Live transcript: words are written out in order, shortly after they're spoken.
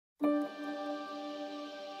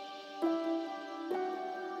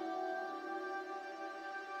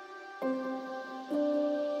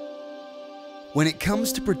When it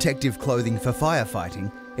comes to protective clothing for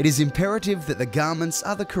firefighting, it is imperative that the garments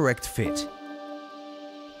are the correct fit.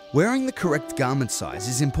 Wearing the correct garment size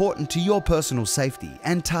is important to your personal safety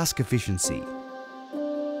and task efficiency.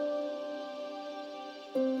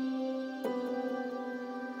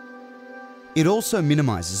 It also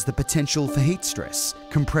minimises the potential for heat stress,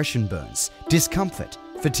 compression burns, discomfort,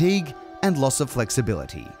 fatigue, and loss of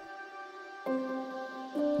flexibility.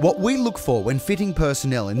 What we look for when fitting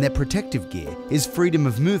personnel in their protective gear is freedom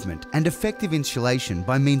of movement and effective insulation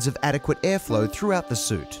by means of adequate airflow throughout the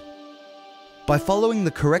suit. By following the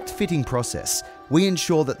correct fitting process, we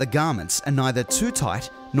ensure that the garments are neither too tight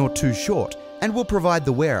nor too short and will provide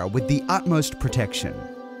the wearer with the utmost protection.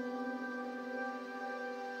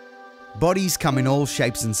 Bodies come in all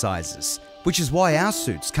shapes and sizes, which is why our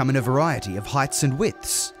suits come in a variety of heights and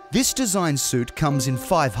widths. This design suit comes in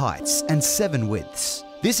 5 heights and 7 widths.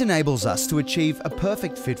 This enables us to achieve a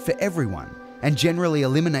perfect fit for everyone and generally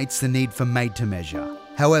eliminates the need for made to measure.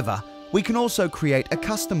 However, we can also create a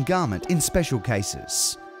custom garment in special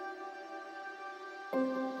cases.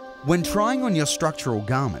 When trying on your structural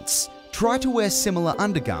garments, try to wear similar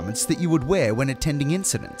undergarments that you would wear when attending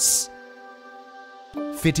incidents.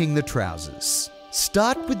 Fitting the trousers.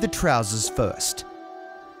 Start with the trousers first.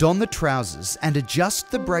 Don the trousers and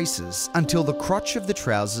adjust the braces until the crotch of the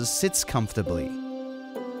trousers sits comfortably.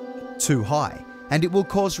 Too high, and it will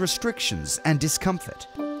cause restrictions and discomfort.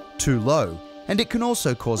 Too low, and it can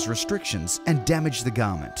also cause restrictions and damage the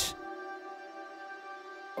garment.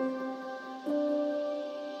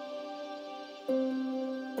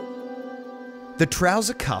 The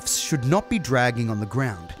trouser cuffs should not be dragging on the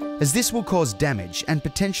ground, as this will cause damage and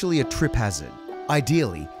potentially a trip hazard.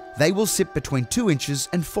 Ideally, they will sit between 2 inches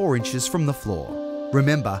and 4 inches from the floor.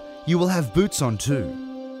 Remember, you will have boots on too.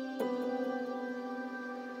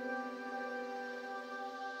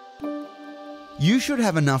 You should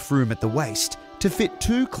have enough room at the waist to fit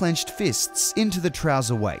 2 clenched fists into the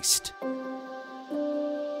trouser waist.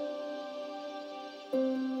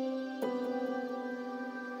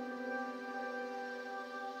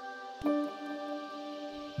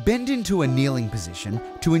 Bend into a kneeling position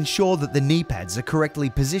to ensure that the knee pads are correctly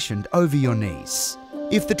positioned over your knees.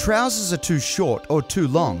 If the trousers are too short or too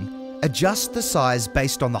long, adjust the size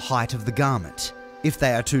based on the height of the garment. If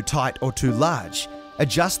they are too tight or too large,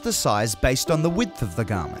 adjust the size based on the width of the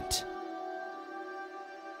garment.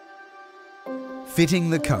 Fitting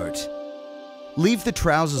the coat. Leave the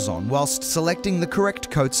trousers on whilst selecting the correct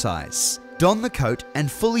coat size. Don the coat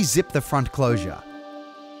and fully zip the front closure.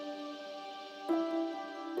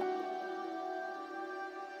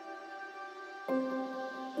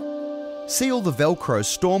 Seal the Velcro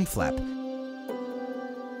storm flap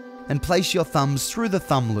and place your thumbs through the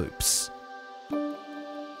thumb loops.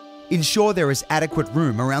 Ensure there is adequate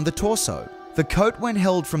room around the torso. The coat, when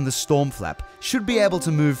held from the storm flap, should be able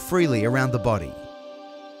to move freely around the body.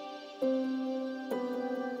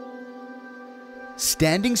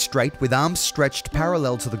 Standing straight with arms stretched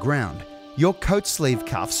parallel to the ground, your coat sleeve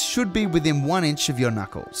cuffs should be within 1 inch of your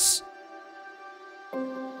knuckles.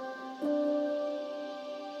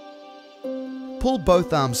 Pull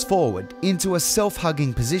both arms forward into a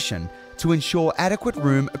self-hugging position to ensure adequate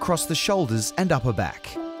room across the shoulders and upper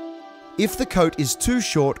back. If the coat is too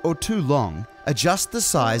short or too long, adjust the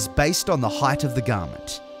size based on the height of the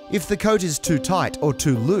garment. If the coat is too tight or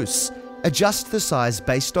too loose, adjust the size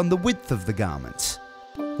based on the width of the garment.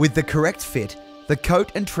 With the correct fit, the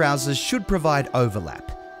coat and trousers should provide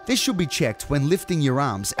overlap. This should be checked when lifting your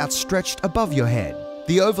arms outstretched above your head.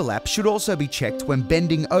 The overlap should also be checked when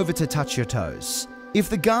bending over to touch your toes. If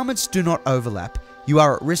the garments do not overlap, you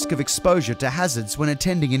are at risk of exposure to hazards when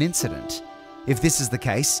attending an incident. If this is the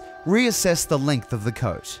case, reassess the length of the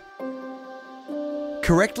coat.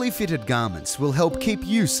 Correctly fitted garments will help keep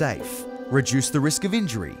you safe, reduce the risk of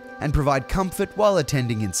injury, and provide comfort while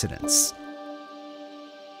attending incidents.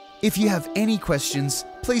 If you have any questions,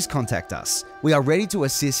 please contact us. We are ready to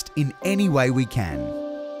assist in any way we can.